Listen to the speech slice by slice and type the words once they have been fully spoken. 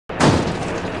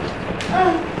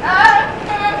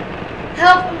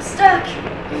Help, I'm stuck.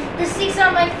 The seat's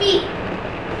on my feet.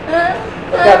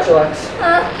 Look out, Alex.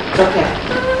 It's okay.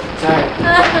 It's alright.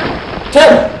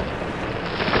 Tim!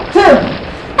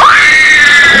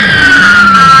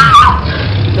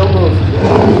 Don't move.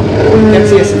 Can't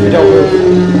see us if you don't move.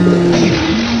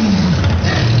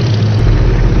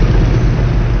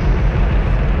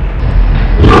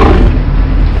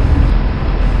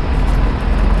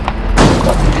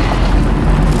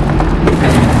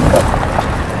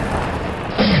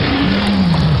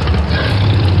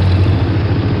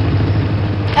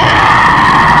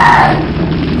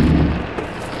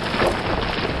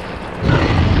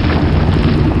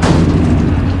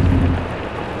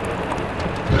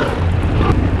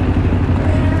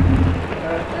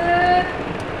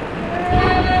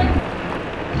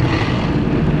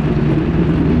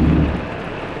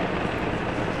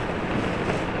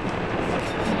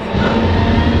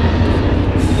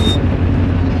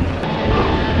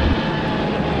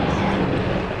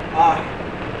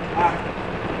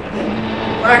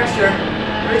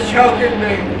 You're choking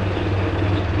me.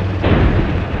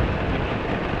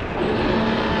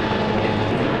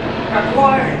 Got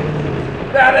quiet.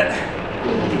 Got it.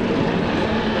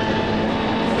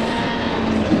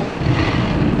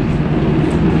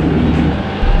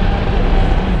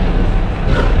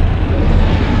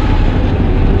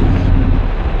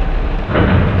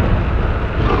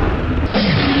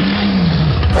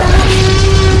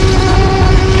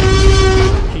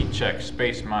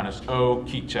 Space minus O,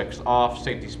 key checks off,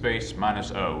 safety space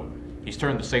minus O. He's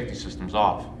turned the safety systems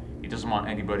off. He doesn't want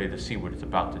anybody to see what it's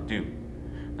about to do.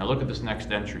 Now look at this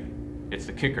next entry. It's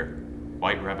the kicker,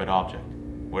 white rabbit object.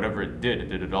 Whatever it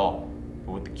did it all.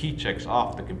 But with the key checks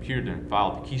off, the computer didn't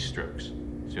file the keystrokes.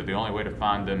 So the only way to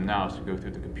find them now is to go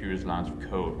through the computer's lines of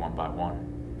code one by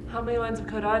one. How many lines of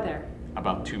code are there?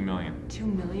 About 2 million. 2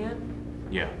 million?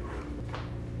 Yeah.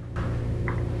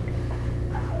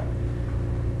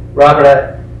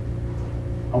 Robert,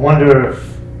 I wonder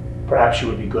if perhaps you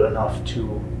would be good enough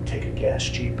to take a gas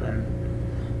jeep and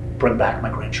bring back my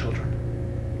grandchildren.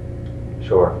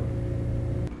 Sure.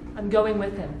 I'm going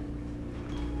with him.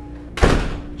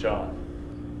 John.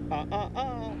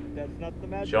 That's not the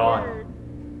magic John. word.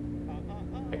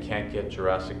 I can't get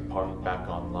Jurassic Park back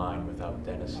online without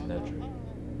Dennis Nedry.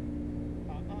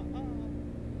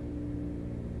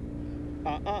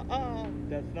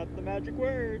 That's not the magic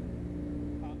word.